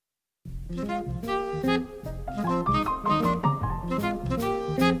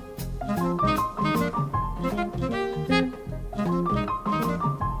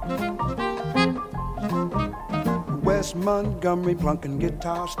Wes Montgomery plunking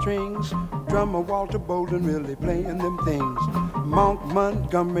guitar strings, drummer Walter Bolden really playing them things. Monk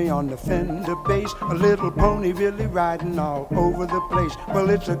Montgomery on the Fender bass, a little pony really riding all over the place. Well,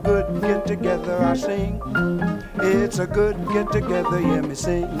 it's a good get-together, I sing. It's a good get-together, hear me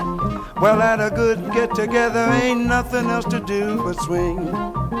sing. Well, at a good get-together ain't nothing else to do but swing.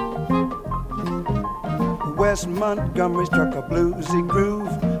 Wes Montgomery struck a bluesy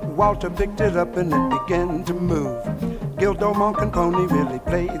groove. Walter picked it up and it began to move. Gildo, Monk, and Pony really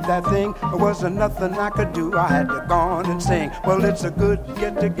played that thing. There wasn't nothing I could do, I had to go on and sing. Well, it's a good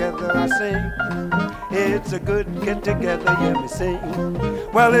get-together, I sing. It's a good get-together, hear me sing.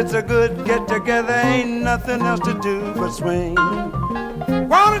 Well, it's a good get-together, ain't nothing else to do but swing. Go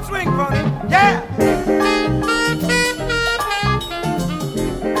on and swing, Pony, yeah!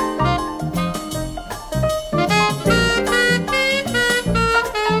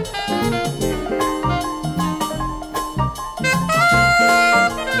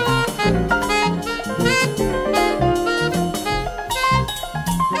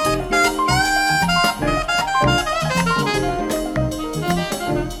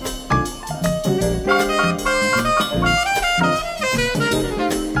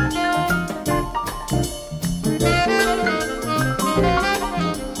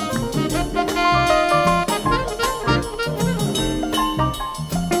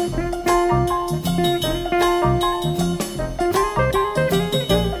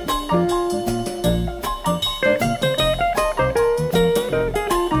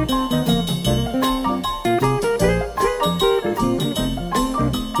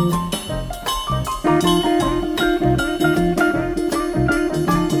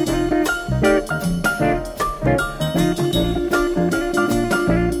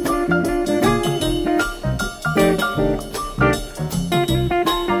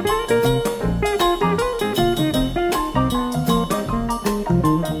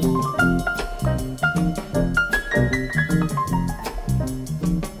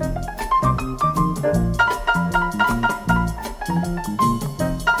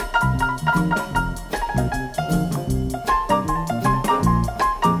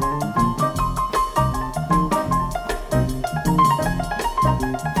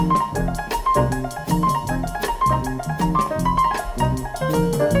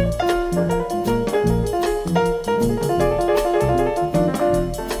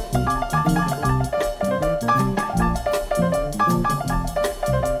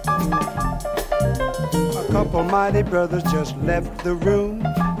 Mighty brothers just left the room.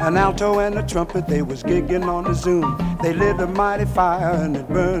 An alto and a trumpet, they was gigging on the Zoom. They lit a mighty fire and it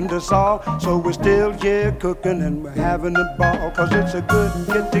burned us all. So we're still here cooking and we're having a ball. Cause it's a good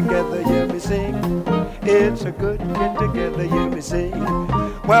get-together, hear me sing. It's a good get-together, hear me sing.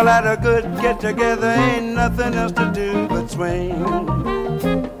 Well, at a good get-together ain't nothing else to do but swing.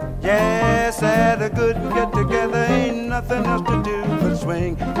 Yes, at a good get-together ain't nothing else to do but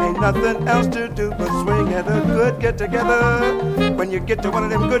swing. Ain't nothing else to do but swing at a good get-together. When you get to one of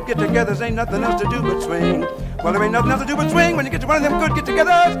them good get-togethers, ain't nothing else to do but swing. Well, there ain't nothing else to do but swing. When you get to one of them good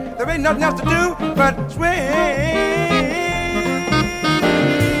get-togethers, there ain't nothing else to do but swing.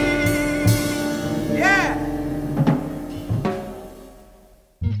 Yeah!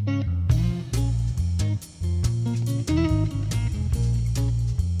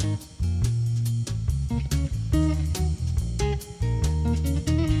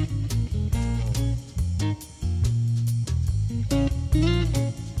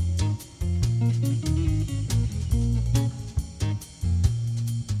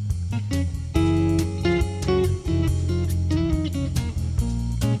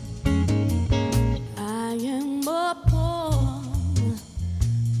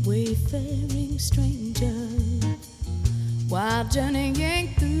 Journeying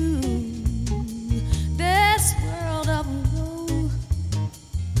through this world of woe,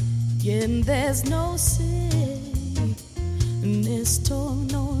 yet there's no sickness, toil,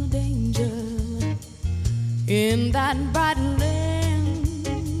 no danger in that bright land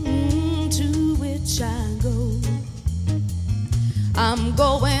to which I go. I'm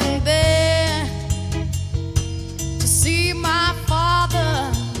going there to see my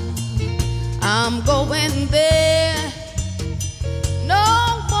Father. I'm going there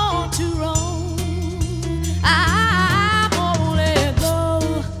no more to roam. I'm only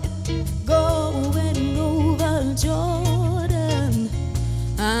going over Jordan.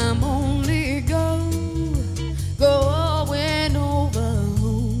 I'm only going over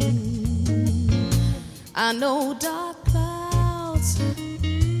home. I know dark clouds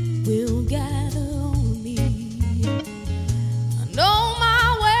will gather on me. I know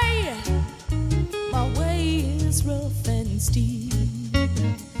my way is rough and steep,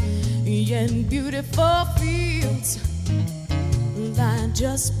 and beautiful fields lie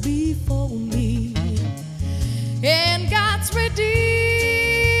just before me, and God's redeemed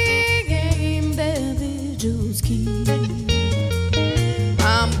their vigils keep.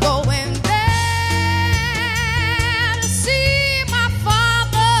 I'm going there to see my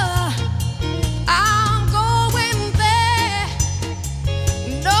Father. I'm going there,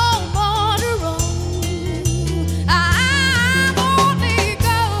 no more to roam. I'm only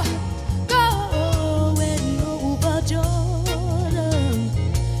going over Jordan.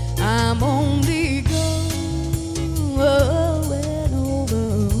 I'm only going over.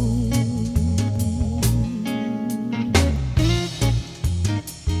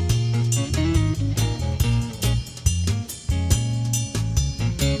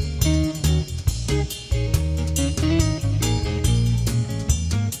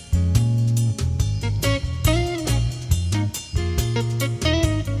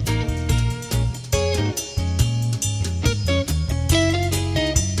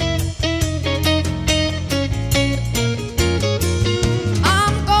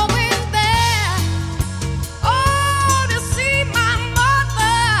 I'm going there, oh, to see my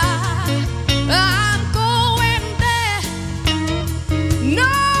mother. I'm going there,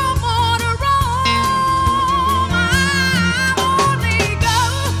 no more to roam. I'm only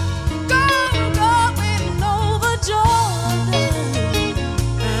going over Jordan.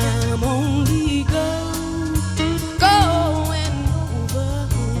 I'm only going over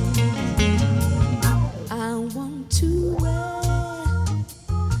home. I want to wear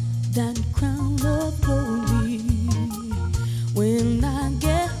that crown of glory when I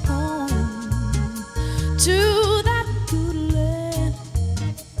get home to that good land.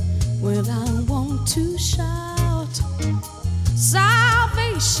 Well, I want to shout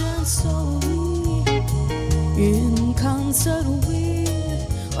salvation slowly in concert with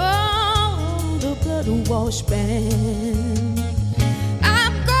the blood-washed band.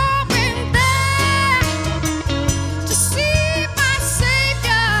 I'm going there to see my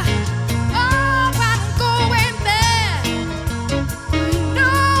Savior. Oh, I'm going there,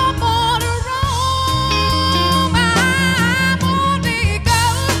 no more to roam. I'm only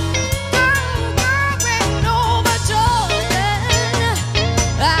going over Jordan.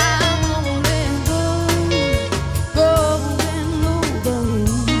 I'm only going over.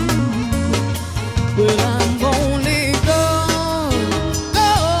 Well, I'm only going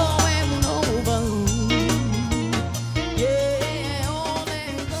over. Yeah, only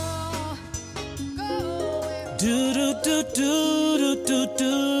going. Do do do do do do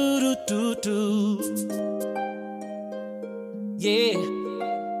do do do. Yeah.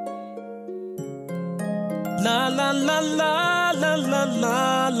 La la la la la la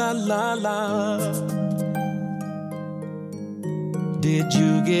la la la la. Did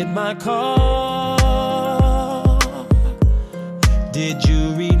you get my call? Did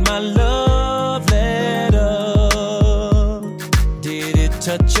you read my love letter? Did it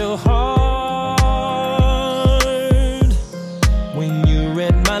touch your heart when you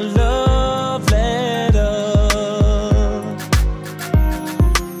read my love letter?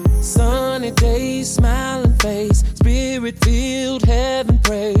 Sunny days, smiling face, spirit-filled heaven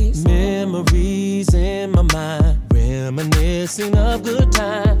praise. Memories in my mind, reminiscing of good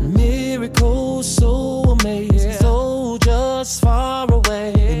times. Miracles so amazing, so just far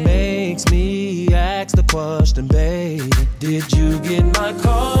away. It makes me ask the question, baby, did you get my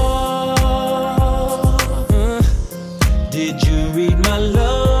call? Did you read my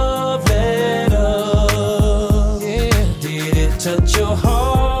love letter? Yeah. Did it touch your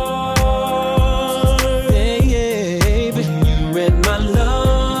heart? Yeah, yeah. When you read my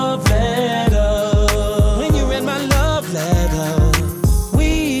love letter. When you read my love letter.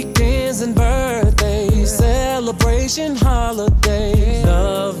 Weekends and birthdays, celebration holidays,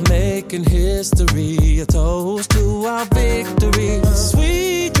 love making history, a toast to our victory.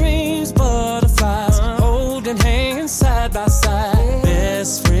 Sweet dreams, butterflies, holding hands side by side.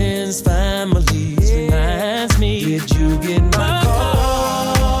 Best friends, families, reminds me. Did you get my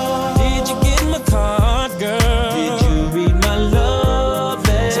card? Did you get my card, girl? Did you read my love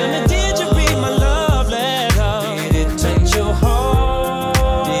letter? Tell me, did you read my love letter? Did it touch your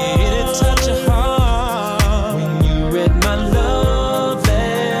heart? Did it touch your heart when you read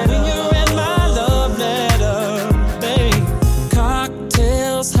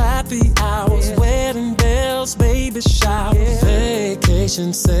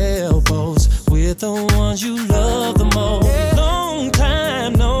and sailboats with the ones you love the most. Long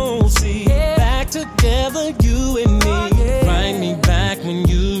time no see, back together you and me. Write me back when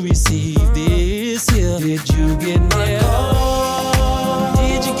you receive this here. Did you get my call?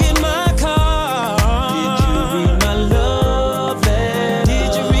 Did you get my call? Did you read my love letter?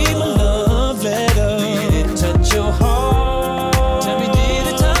 Did you read my love letter? Did it touch your heart? Tell me, did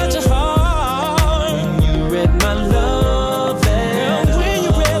it touch your heart when you read my love letter? Girl, when you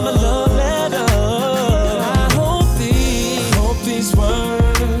read my love letter, I hope these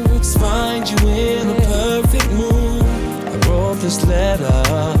words find you in a perfect mood. I wrote this letter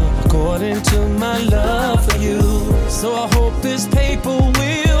according to my love for you. So I hope this paper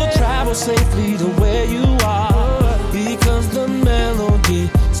will travel safely to where you are, because the melody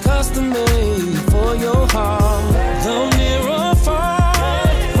is custom made for your heart. Though near or far,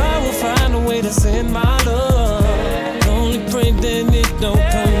 I will find a way to send my love. Only pray that it don't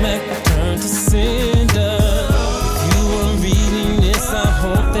come back, return to sender. If you are reading this, I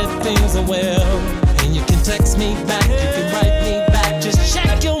hope that things are well, and you can text me back, you can write me back, just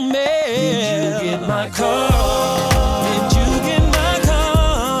check your mail. Did you get my call? Did you get my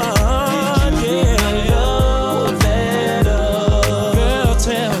call? Did you get my love letter? Girl,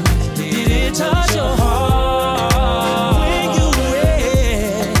 tell me, did it touch your heart when you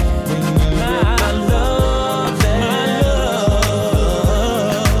read my love letter?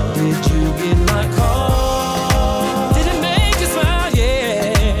 Did you get my call? Did it make you smile?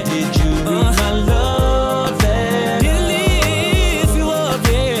 Yeah. Did you read my love letter? Did it lift you up?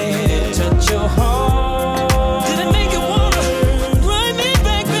 Yeah. Did it touch your heart? Did it make you wanna write me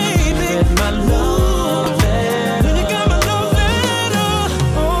back, baby? Read my love letter. When you got my love letter,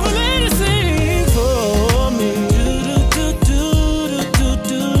 all the ladies sing for me.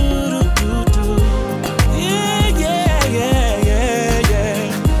 Do-do-do-do-do-do-do-do-do. Yeah, yeah, yeah, yeah, yeah.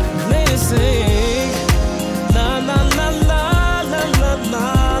 Ladies sing. La la la la la la la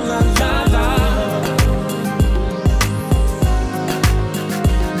la la la.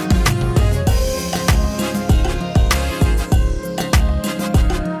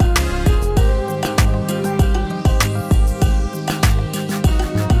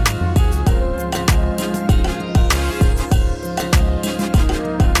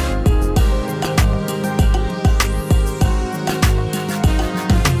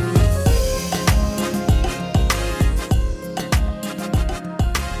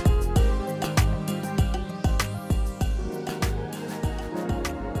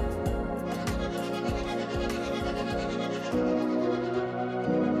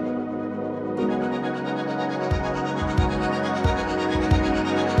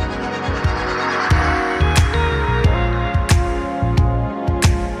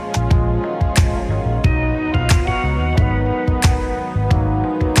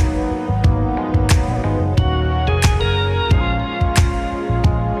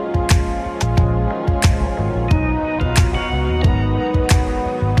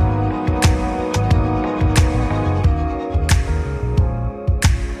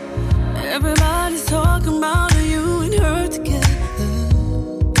 Everybody's talking about you and her together.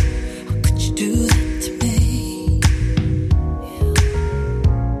 How could you do that to me? Yeah.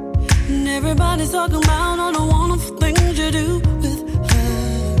 And everybody's talking about all the wonderful things you do with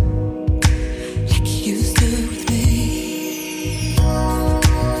her, like you used to with me.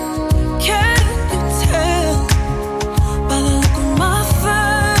 Can you tell by the look on my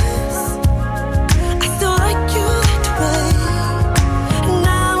face? I still like you that way.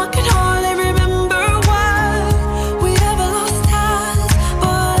 Now I can hardly remember why we ever lost touch,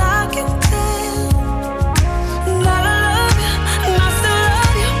 but I can tell that I love you and I still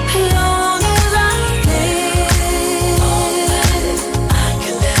love you as long as I live.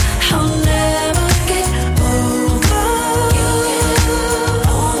 I'll never get over you.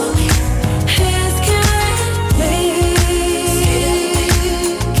 It's killing me.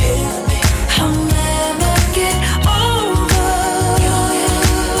 I'll never get over you.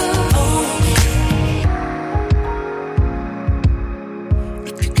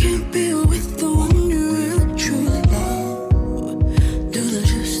 If you can't be with the one you really truly love, do the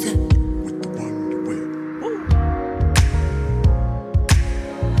just step with the one you will.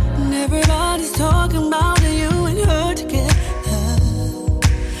 And everybody's talking about you and her together.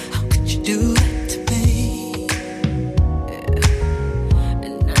 How could you do that to me? Yeah.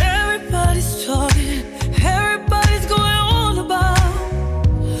 And everybody's talking, everybody's going on about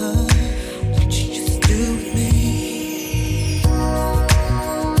her, what you used to do with me.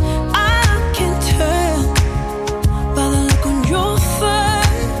 I can tell by the look on your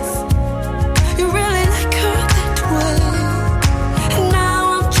face, you really like her that way. And now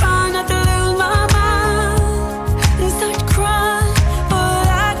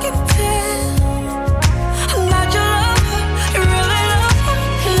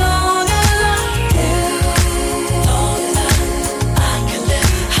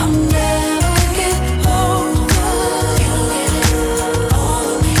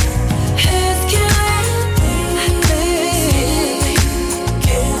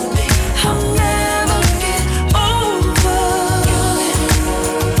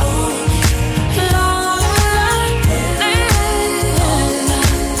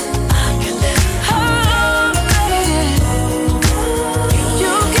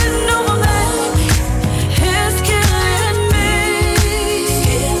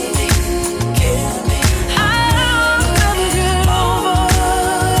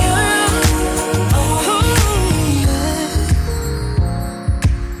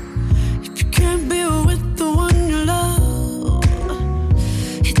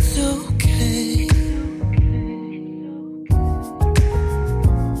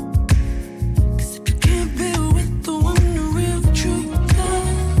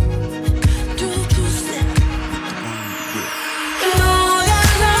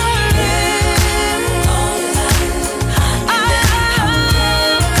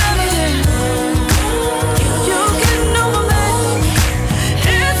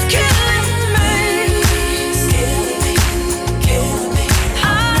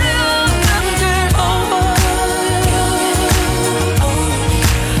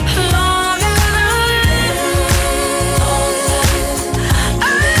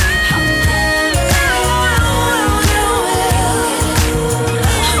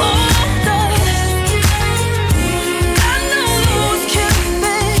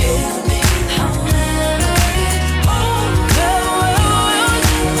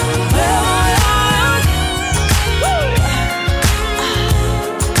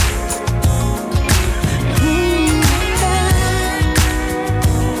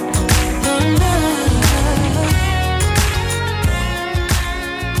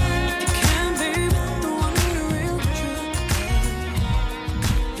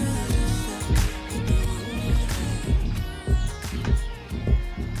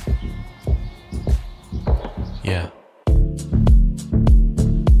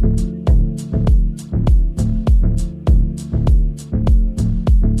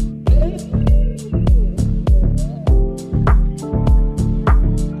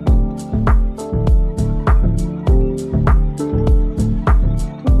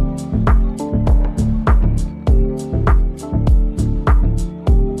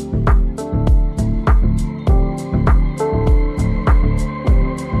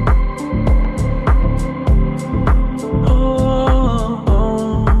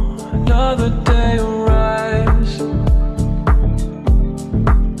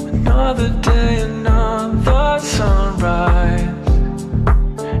Another day, another sunrise,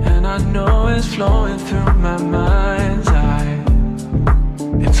 and I know it's flowing through my mind's eye.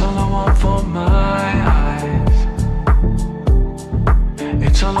 It's all I want for my eyes.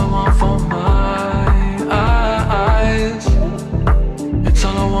 It's all I want for my eyes. It's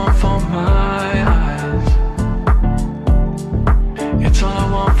all I want for my eyes. It's all I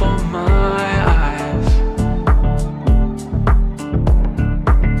want for my eyes.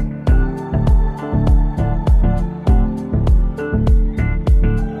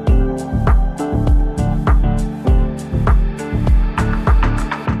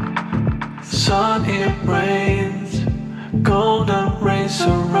 Sun, it rains, golden rays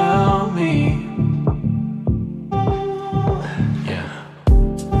surround me. Yeah.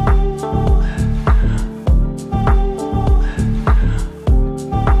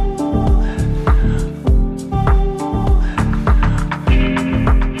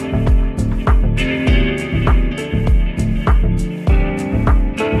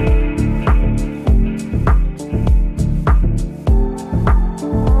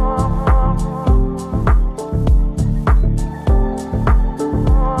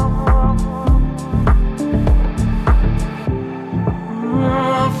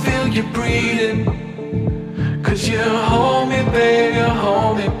 You breathing, 'cause you hold me, baby, you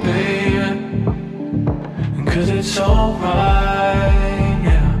hold me, baby, 'cause it's alright,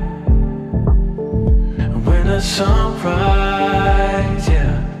 yeah. When the sun rises,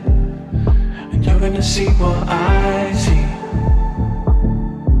 yeah, and you're gonna see what I see,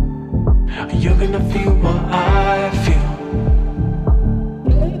 you're gonna feel what I feel,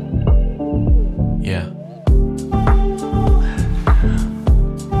 yeah.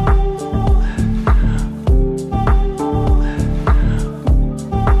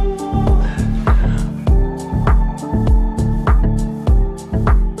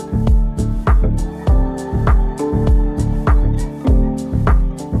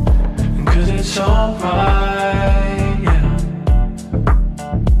 It's alright, yeah.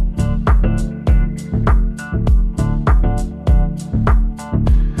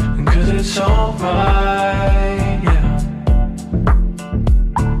 Cause it's alright, yeah.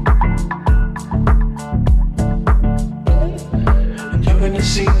 And you're gonna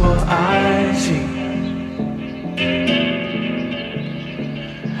see what I see.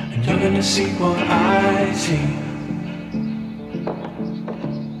 And you're gonna see what I see.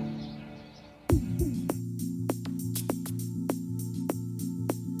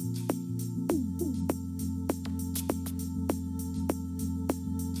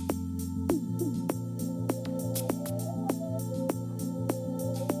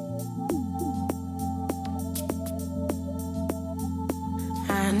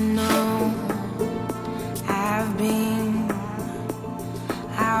 I know I've been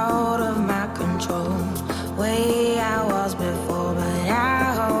out of my control, way I was before, but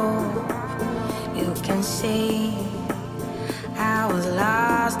I hope you can see I was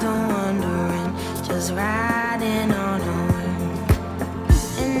lost and wondering, just riding on a wind.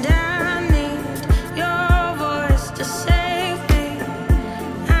 And I need your voice to save me.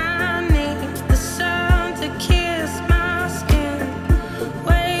 I need the sun to kiss my skin.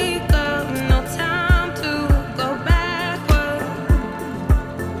 Wake up, no time to go backward.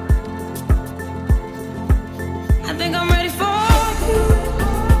 I think I'm ready for you.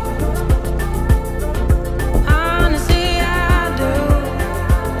 Honestly, I do.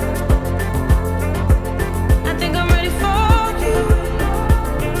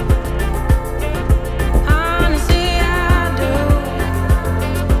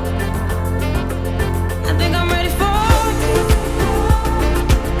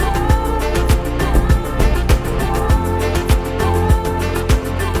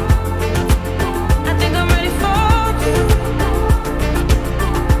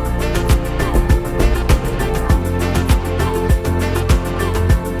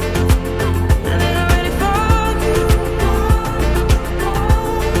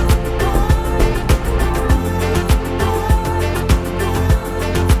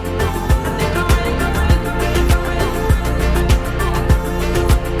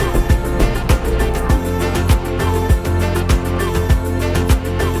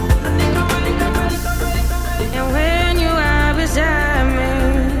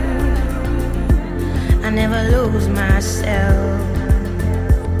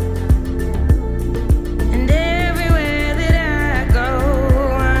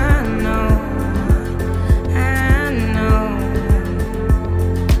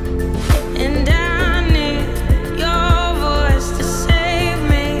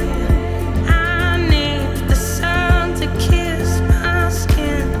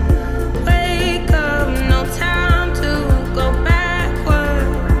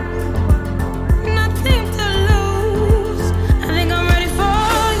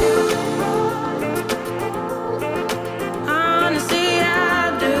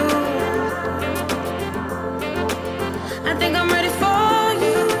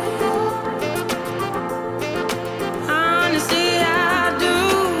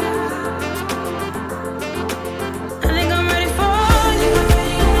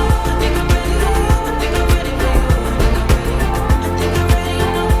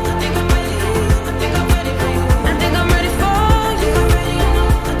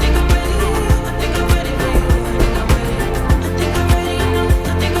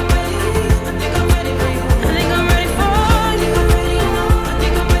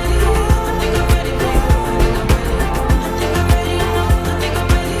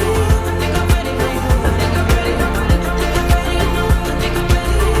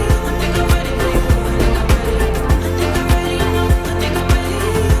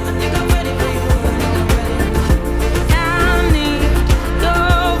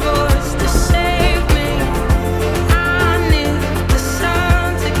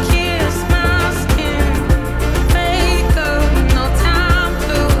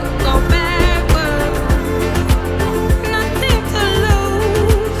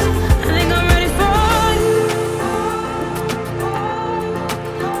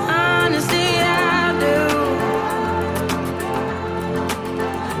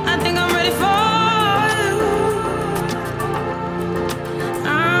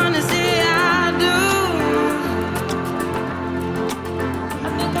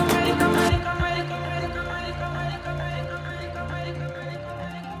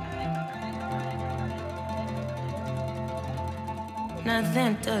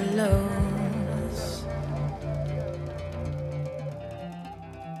 nothing to lose.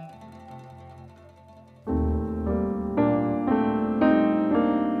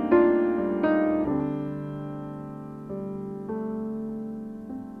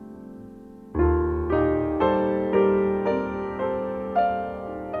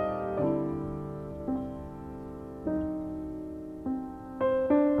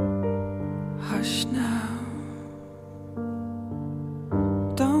 Hush now,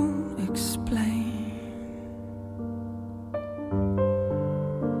 don't explain.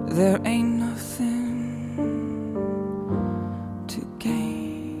 There ain't nothing to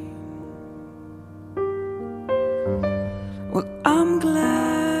gain. Well, I'm glad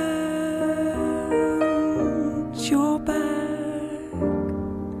you're back,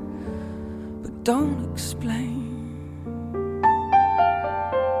 but don't explain.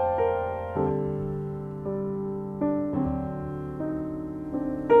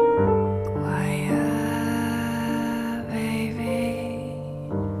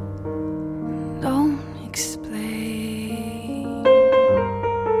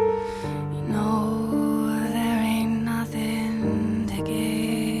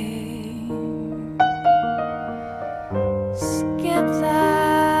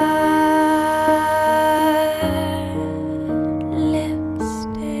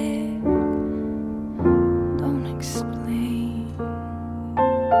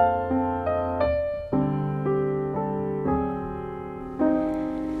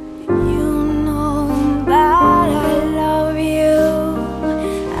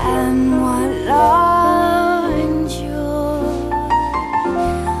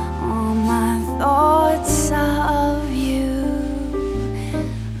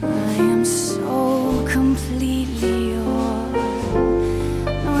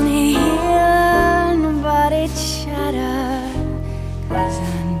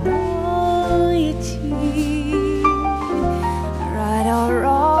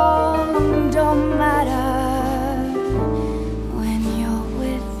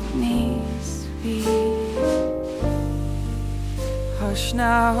 Hush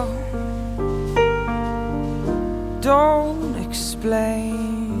now, don't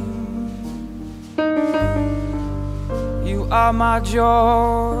explain. You are my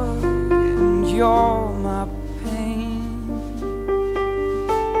joy and you're my pain.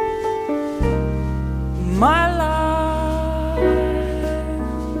 My life's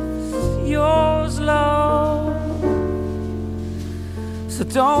yours, love, so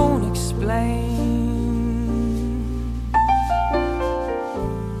don't explain.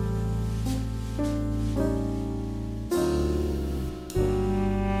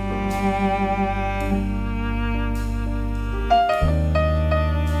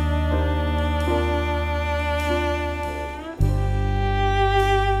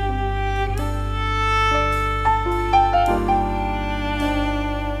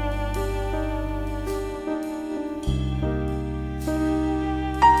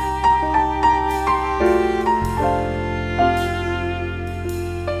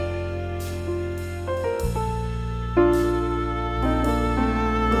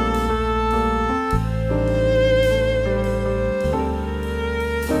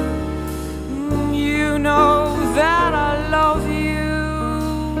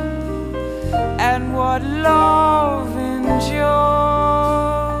 And what love endures.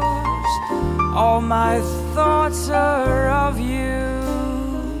 All my thoughts are of you,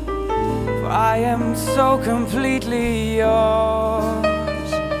 for I am so completely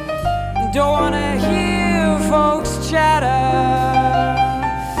yours. Don't wanna hear folks chatter,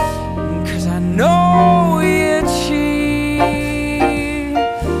 'cause I know you're cheap.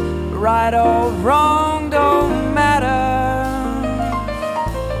 Right or wrong don't matter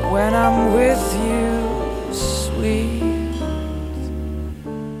when I'm with you, sweet.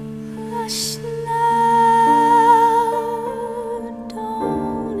 Hush now,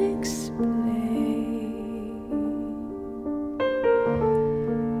 don't explain.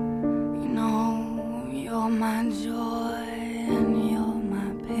 You know you're my joy and you're my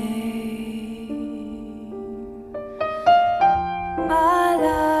pain. My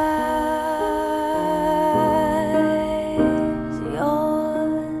life's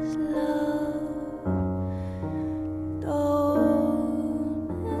yours, love.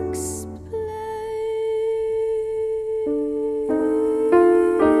 Don't explain.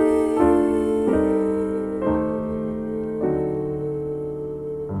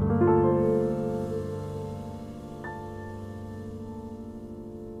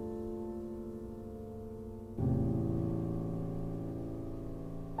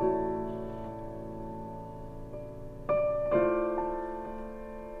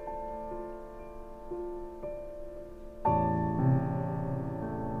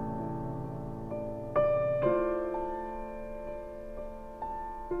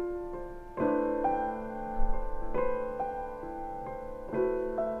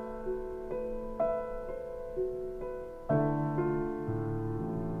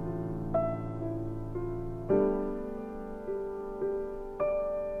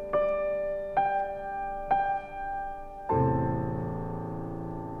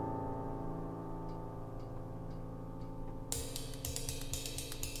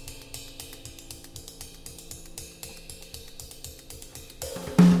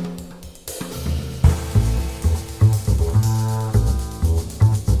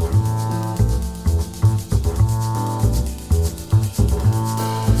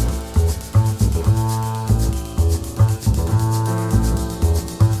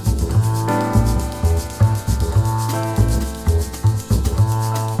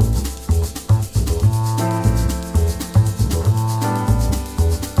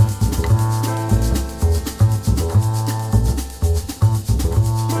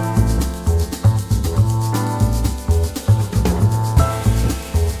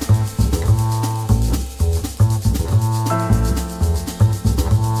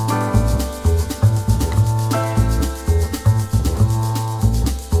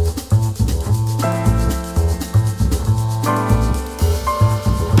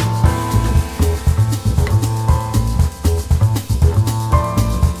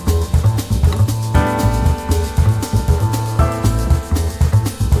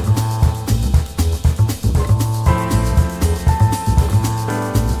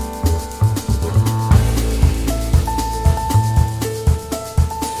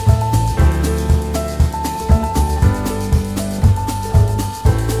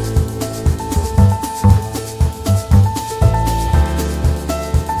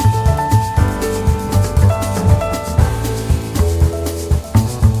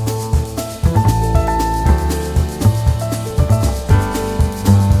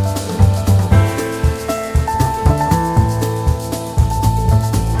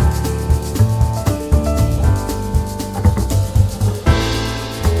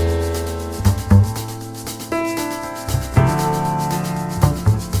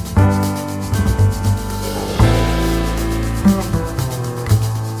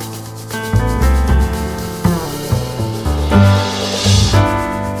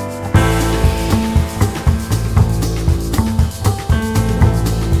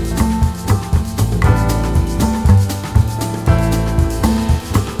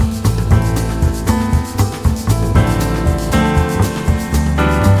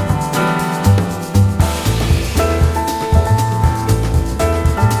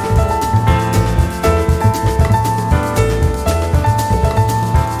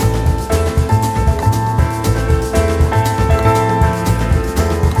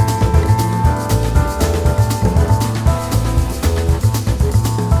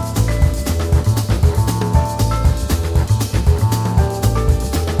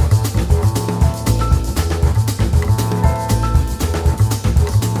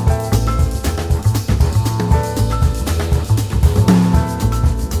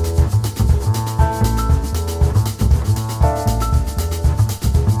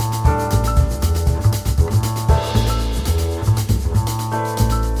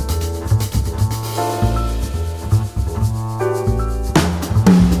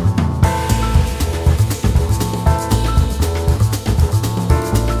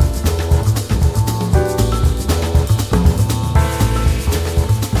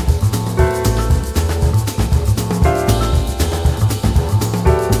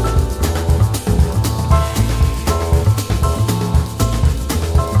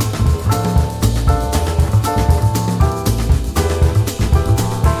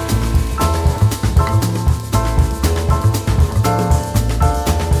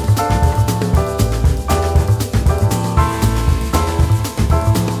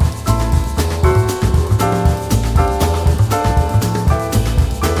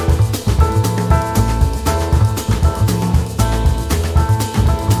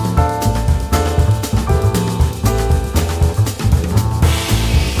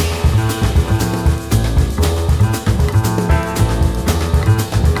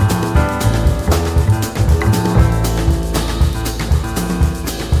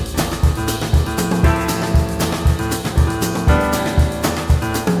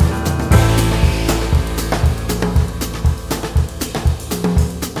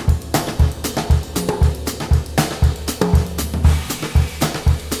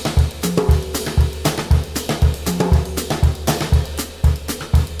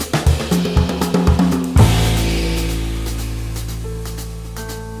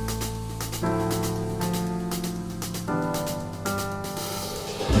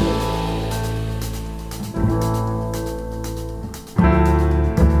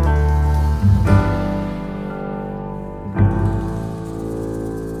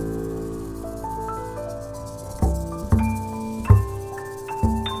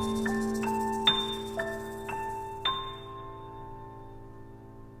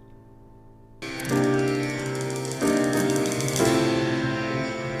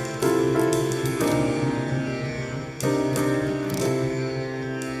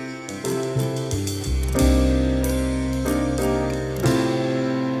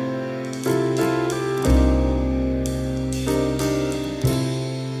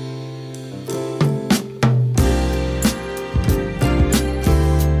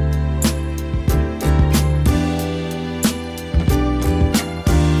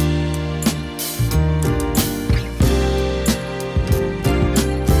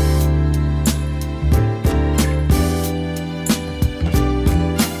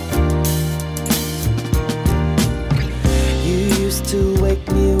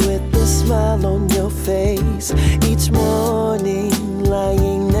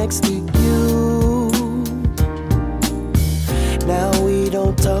 next to you. Now we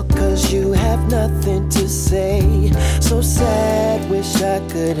don't talk 'cause you have nothing to say. So sad, wish I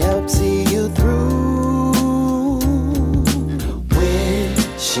could help see you through.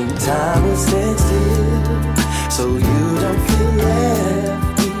 Wishing time would stand still, so you don't feel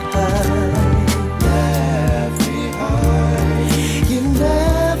left behind. Left behind. You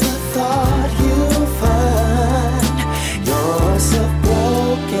never thought you'd find yourself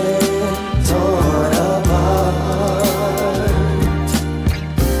broken, torn apart.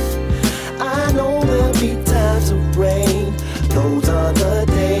 I know there'll be times of rain. Those are the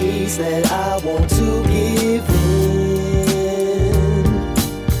days that I want to give in.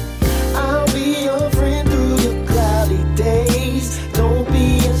 I'll be your friend through your cloudy days. Don't be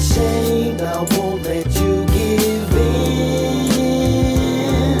ashamed, I won't let you give in.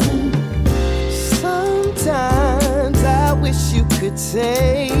 Sometimes I wish you could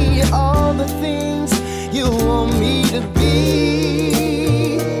say all the things you want me to be.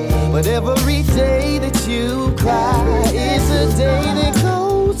 But every day that you cry is a day that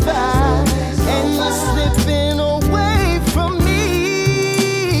goes by, and you're slipping away from me.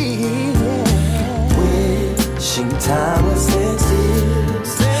 Wishing time was stand still,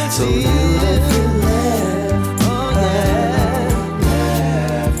 so you don't feel left behind.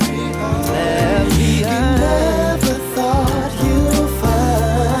 Left behind. You never thought you'd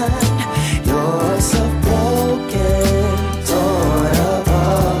find yourself broken, torn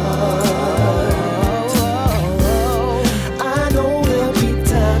apart. I know there'll be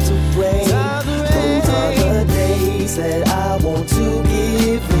times of rain. Those are the days that I want to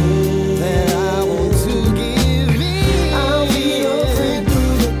give in. I'll be your friend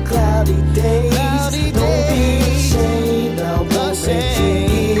through the cloudy days. Don't be ashamed, I won't let you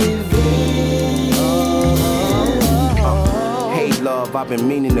give in. Hey love, I've been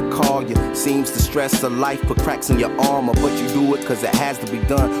meaning to call you. Seems the stress of life put cracks in your armor, but you do it 'cause it has to be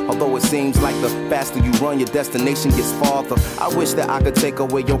done. Although it seems like the faster you run, your destination gets farther. I wish that I could take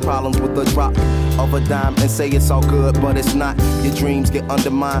away your problems with a drop of a dime and say it's all good, but it's not. Your dreams get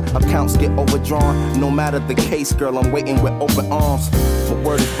undermined, accounts get overdrawn. No matter the case, girl, I'm waiting with open arms. My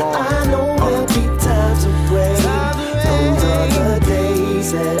word is bond. I know there'll be times of rain. Those are the days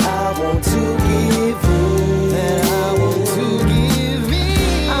that I want to give in.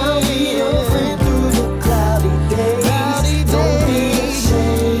 I'll be your friend through the cloudy days. Don't be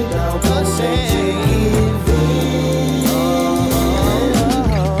ashamed, I won't let you give in.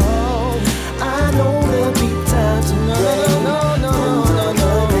 I know there'll be times of rain. Those are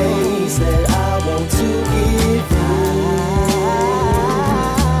the days that I want to give in.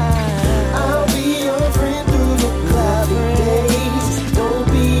 I'll be your friend through the cloudy days. Don't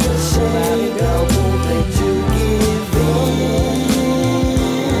be ashamed, I won't let you give in.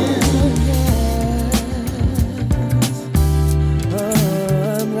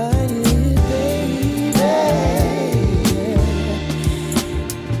 I'm right here, baby.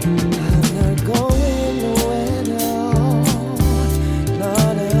 I'm not going nowhere, no. No,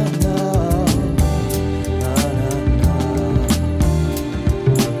 no, no. No, no, no.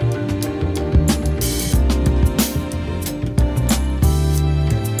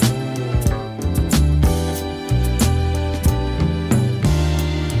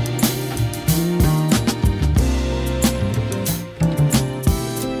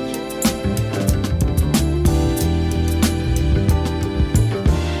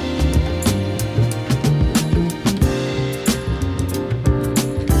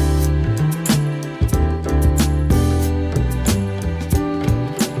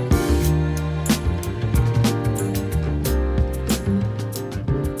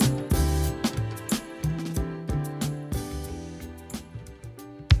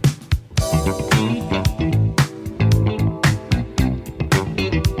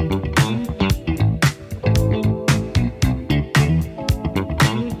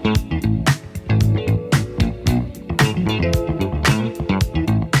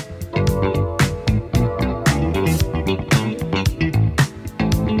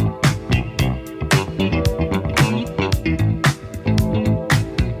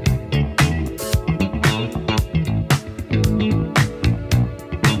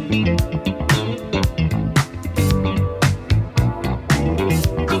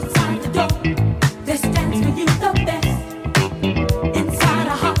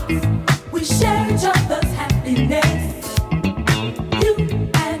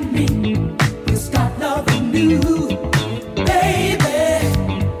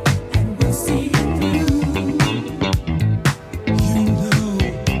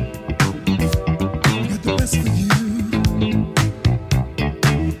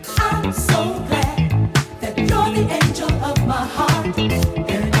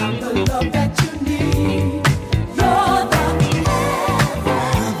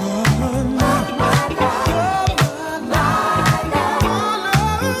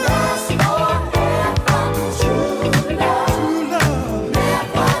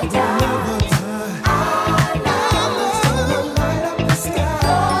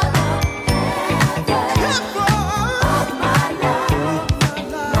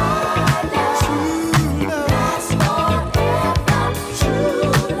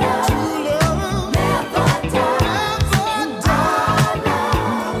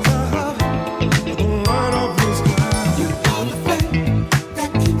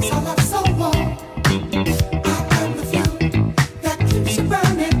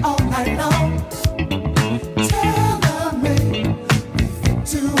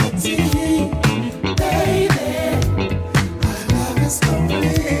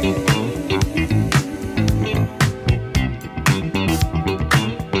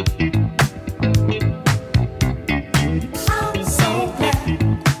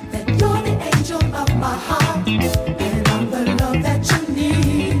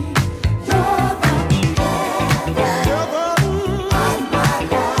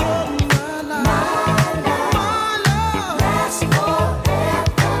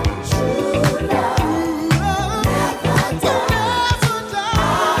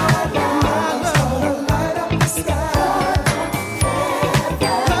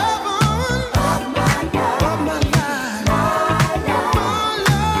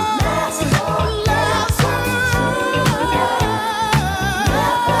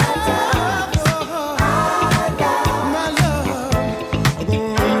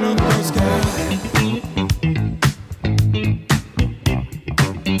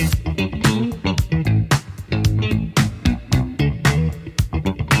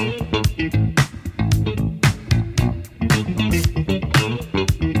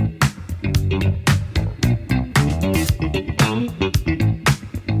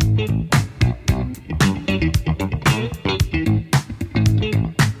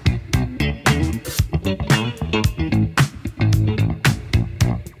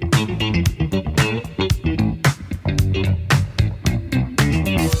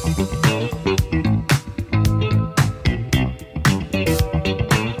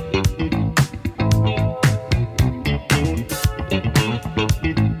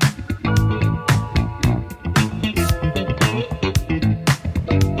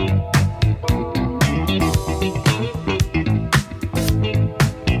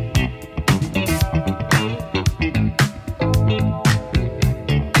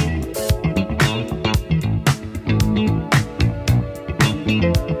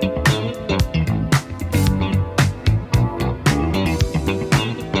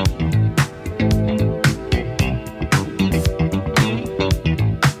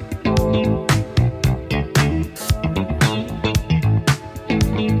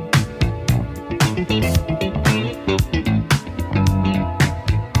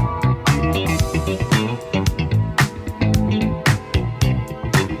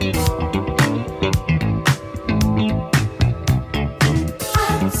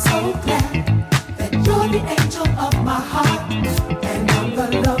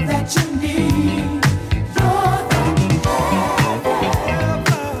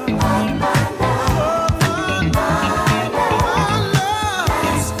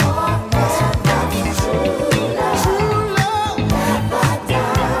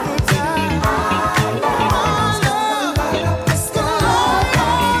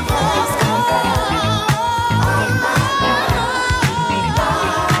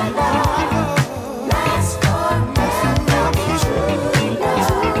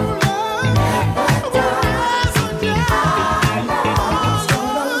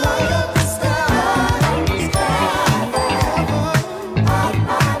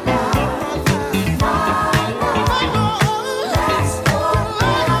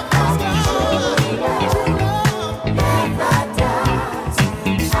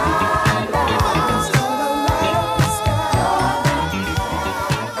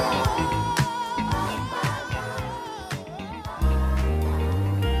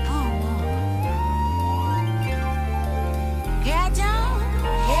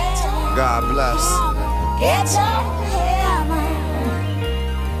 God bless. Get your hammer.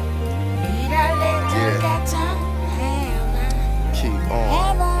 Keep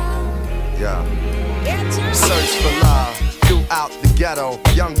on. Yeah. Search for love throughout the ghetto.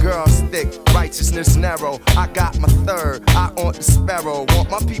 Young girls thick, righteousness narrow. I got my third, I on the sparrow. Want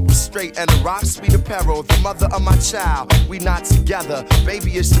my people straight and the rock sweet apparel. The mother of my child, we not together.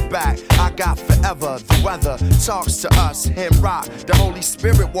 Baby is the back, I got forever. The weather talks to us, him rock. The Holy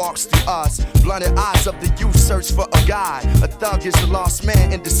Spirit walks through us. Blinded eyes of the youth search for a guide. A thug is the lost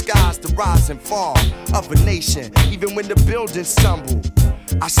man in disguise. The rise and fall of a nation. Even when the buildings stumble,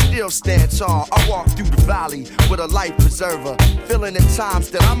 I still stand tall. I walk through the valley with a life preserver, feeling at times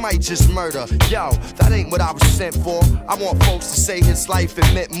that I might just murder. Yo, that ain't what I was sent for. I want folks to say his life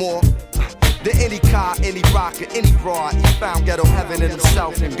it meant more than any car, any rocker, any broad. He found ghetto heaven in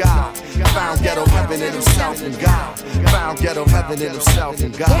himself and God. Found ghetto heaven in himself and God. Found ghetto heaven in himself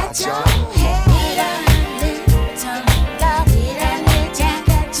and God, y'all.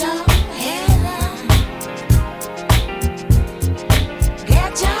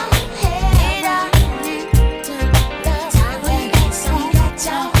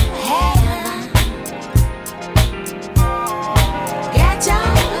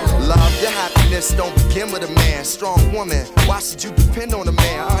 Don't begin with a man, strong woman. Why should you depend depend on a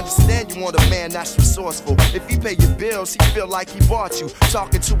man. I understand you want a man that's resourceful. If he pay your bills, he feel like he bought you.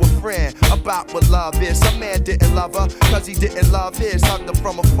 Talking to a friend about what love is. Some man didn't love her, cause he didn't love his. Hugged her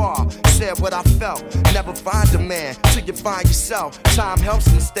from afar, said what I felt. Never find a man till you find yourself. Time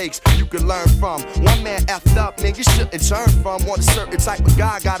helps mistakes you can learn from. One man effed up, man, you shouldn't turn from. Want a certain type of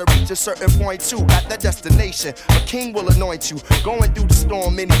guy, gotta reach a certain point too. At that destination, a king will anoint you. Going through the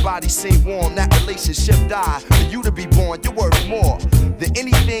storm, anybody seem warm. That relationship died. For you to be born, you're worth more than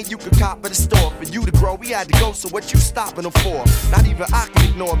anything you could cop at the store. For you to grow, we had to go, so what you stopping them for? Not even I can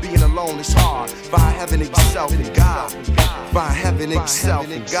ignore being alone, it's hard. Find heaven in yourself and God. Find heaven in yourself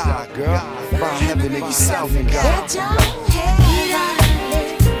and God, girl. Find heaven in yourself and God. Get your head on.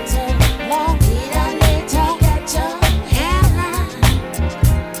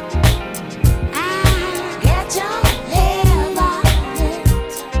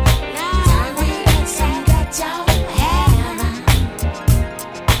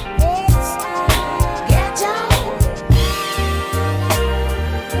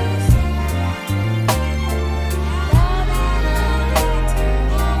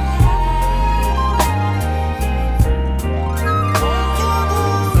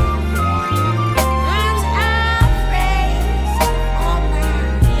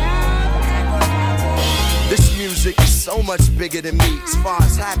 So much bigger than me. As far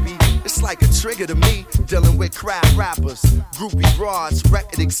as happy, it's like a trigger to me. Dealing with crap rappers, groupie broads,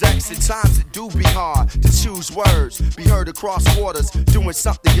 record execs. At times it do be hard to choose words. Be heard across waters, doing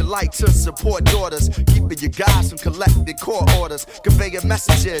something you like to support daughters. Keeping your guys from collecting court orders. Conveying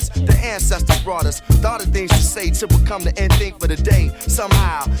messages the ancestors brought us. Thought of things to say to become the end thing for the day.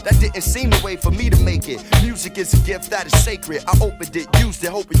 Somehow, that didn't seem the way for me to make it. Music is a gift that is sacred. I opened it, used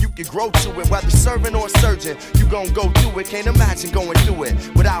it, hoping you can grow to it. Whether serving or surgeon, you gon' go through it. Can't imagine going through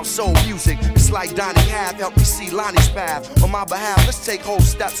it without soul music. It's like Donnie Hath helped me see Lonnie's path. On my behalf, let's take whole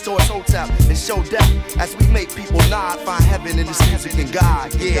steps towards Hotep and show death as we make people nod. Find heaven in this music and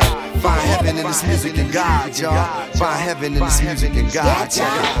God, yeah. Find heaven in this music and God, y'all. Find heaven in this music and God,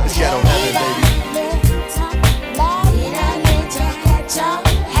 y'all. It's ghetto heaven, baby.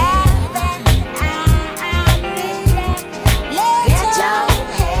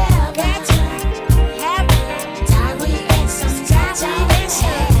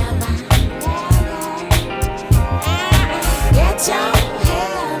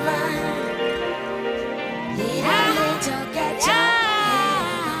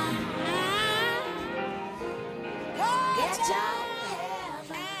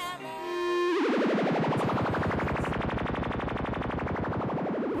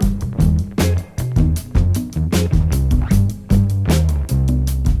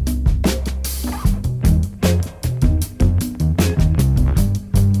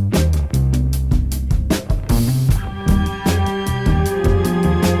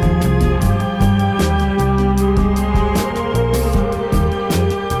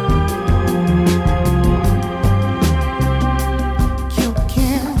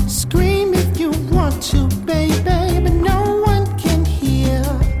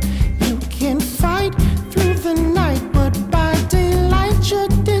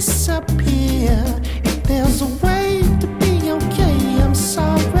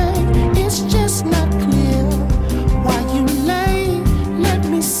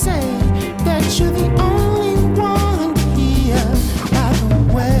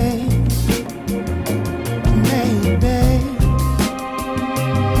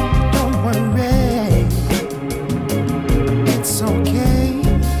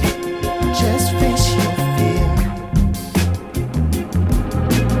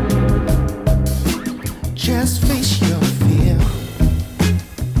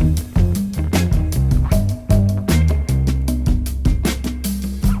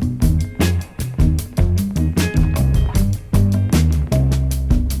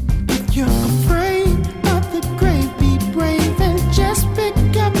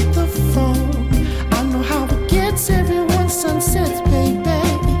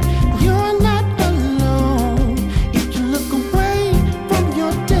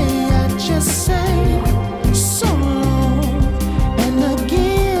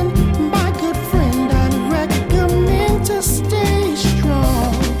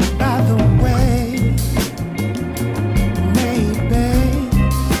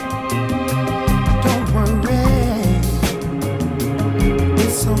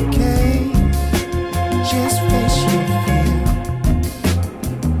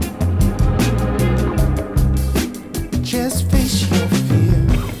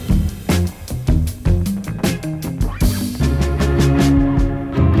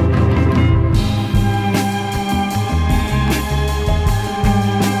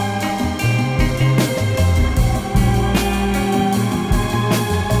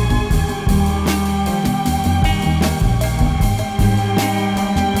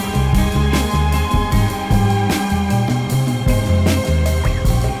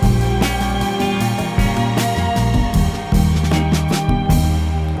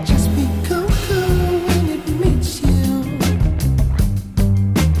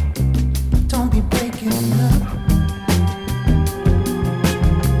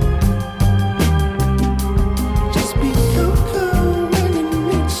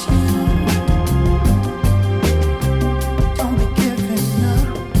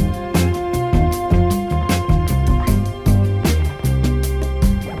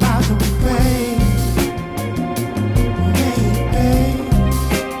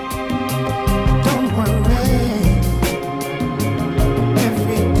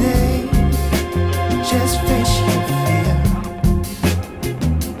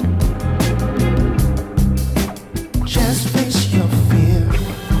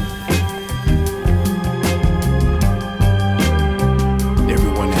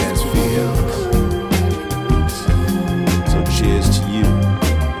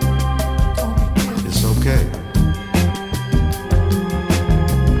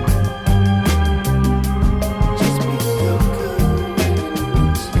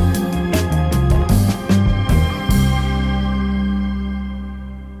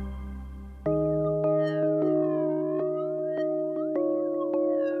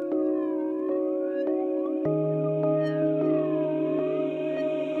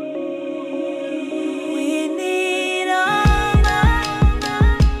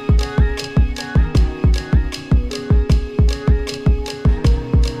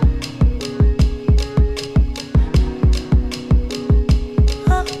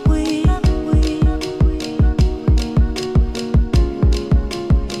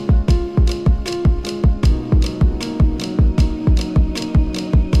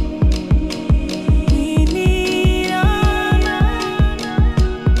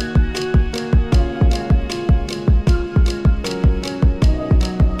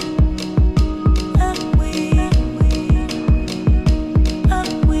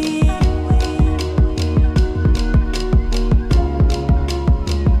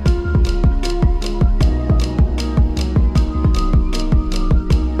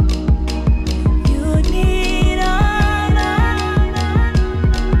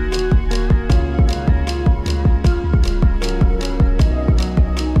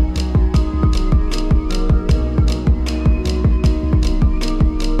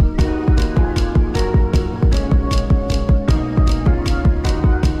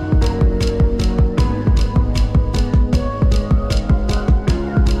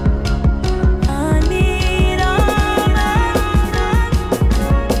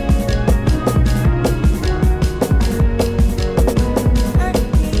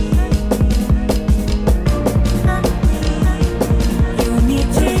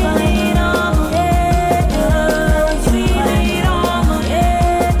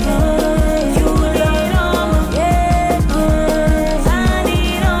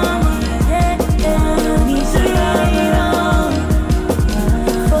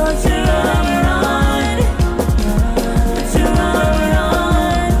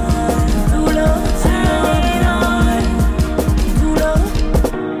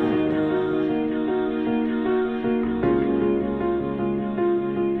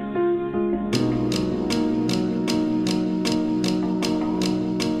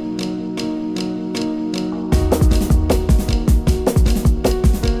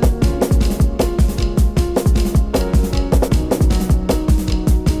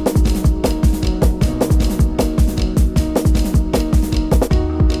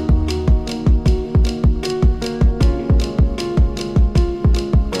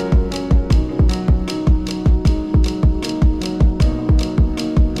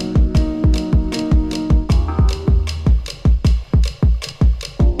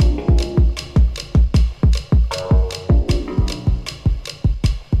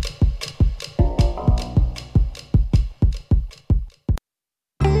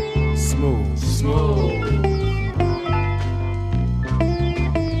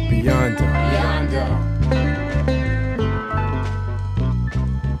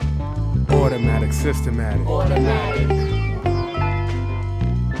 Systematic. Automatic.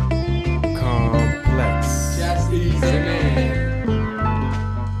 Complex. Just easy, man.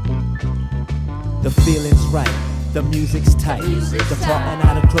 The feeling's right, the music's tight. Departing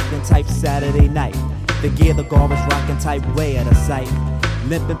out of Brooklyn type Saturday night. The gear, the garbage rockin' type way at a sight.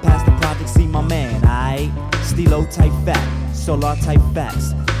 Limping past the project, see my man, aight? Stilo type fat, solar type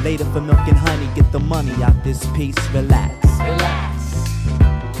facts. Later for milk and honey, get the money out this piece, relax.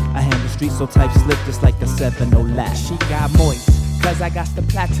 I handle street so type slip just like a 7-0 lat. She got moist, cause I got the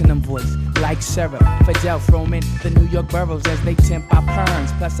platinum voice. Like syrup, Fidel Froman, the New York boroughs as they temp our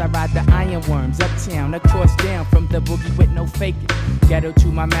perms. Plus I ride the ironworms, uptown, across down from the boogie with no faking. Ghetto to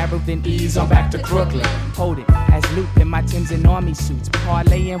my marrow, then ease on back to Brooklyn. Hold it, as Luke in my Timbs and army suits.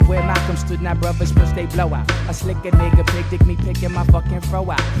 Parlaying where Malcolm stood, now brothers push they blow out. A slicker nigga pig dig me picking my fucking throw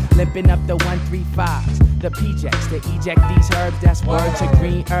out. Limping up the 135s, the PJs, to eject these herbs, that's word to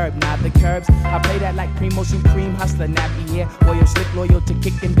green herb. Now the curbs, I play that like Primo Supreme, hustler, nappy hair, oil slick, loyal to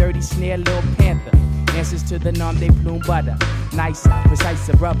kicking dirty snare, Lil Panther. Answers to the nom de plume butter. Nicer, precise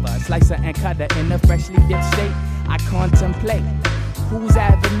rubber, slicer and cutter in a freshly dipped state. I contemplate whose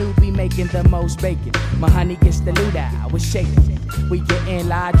avenue be making the most bacon. My honey gets the loot out, was shaking. We getting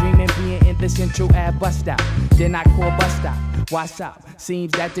live, dreaming, being in the Central Ave bus stop. Then I call bus stop. What's up?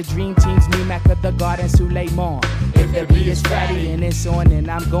 Seems that the dream team's me, Mac of the Garden, Suleiman. If the beat is fatty and it's on, then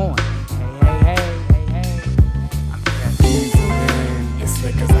I'm going. Hey, hey, hey, hey, hey. I'm easy, man, as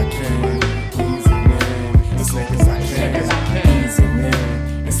slick as I can. Easy, man, as slick as I can. Easy,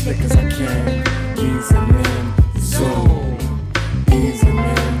 man, as slick as I can. Easy, man, zoom. Easy,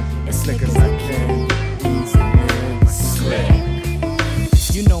 man, as slick as I can. Easy, man,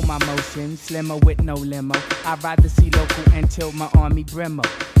 slick. You know my motion, slimmer with no limo. I ride the sea local and tilt my army brimo.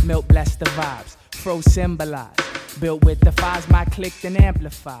 Milk bless the vibes, fro symbolize. Built with the fives, my clicked and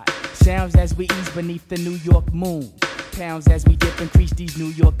amplified. Sounds as we ease beneath the New York moon. Pounds as we dip and crease these New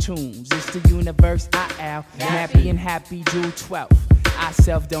York tunes. It's the universe, nappy and happy, June 12th. I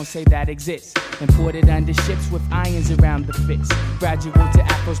self don't say that exists. Imported under ships with irons around the fist. Gradual to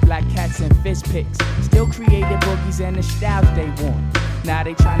afros, black cats, and fist picks. Still created boogies and the styles they want. Now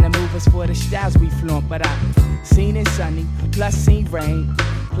they tryna move us for the styles we flaunt. But I seen it sunny, plus seen rain.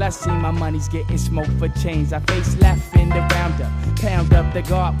 Plus seen my money's getting smoked for chains. I face left in the roundup, pound up the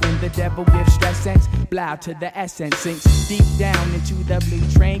guard when the devil gives stress sense. Blow to the essence, sinks deep down into the blue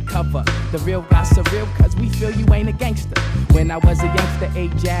train cover. The real got surreal cause we feel you ain't a gangster. When I was a youngster,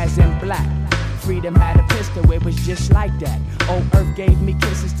 ate jazz and black. Freedom had a pistol, it was just like that. Old Earth gave me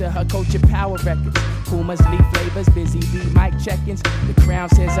kisses to her culture power records. Pumas, leaf flavors, busy beat mic check-ins. The crown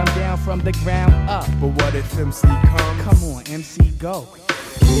says I'm down from the ground up. But what if MC comes? Come on, MC, go.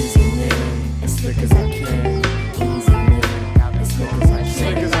 Easy, man, as slick as I can. Easy, man, as slick as I can.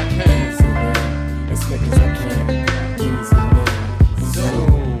 Slick as I can. Easy, man, as slick as I can. Easy, man,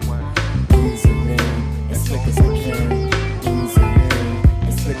 zoom. Easy, man, as slick as I can. Easy, man,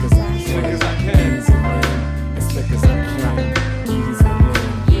 as slick as I can. Slick as I can. Easy, man, as slick as I can. Easy,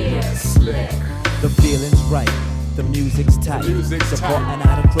 man, yeah, slick. The feeling's right, the music's tight. Supporting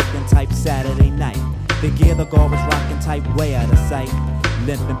out of Brooklyn type Saturday night. The gear, the garbage rockin' type way out of sight.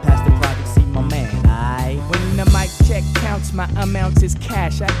 Limping past the project, see my man, aight? When the mic check counts, my amounts is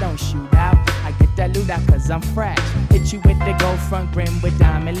cash. I don't shoot out, I get that loot out cause I'm fresh. Hit you with the gold front brim with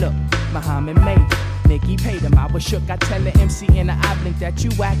diamond look. Muhammad made it, Nicky paid him. I was shook, I tell the MC in the eye blink that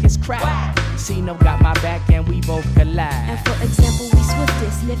you whack is crap. C-No got my back and we both collide. And for example, we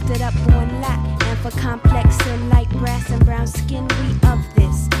swiftest, lifted up on lap. And for complex and light brass and brown skin, we of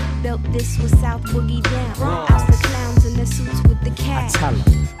this. Built this with South Boogie down. Out the clowns in the suits with the cash. I tell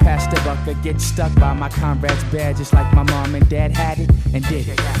him, pass the buck or get stuck by my comrade's bed, just like my mom and dad had it and did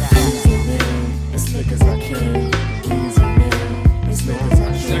it. Easy, man, as slick as I can. Easy, man, as slick as I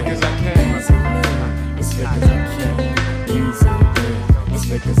can. Slick as I can. Easy, man, as slick as I can. Easy, man, as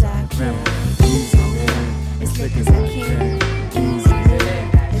slick as I can. Easy, man, as slick as I can. Easy,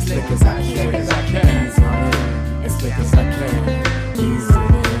 man, as slick as I can. Easy, man, as slick as I can.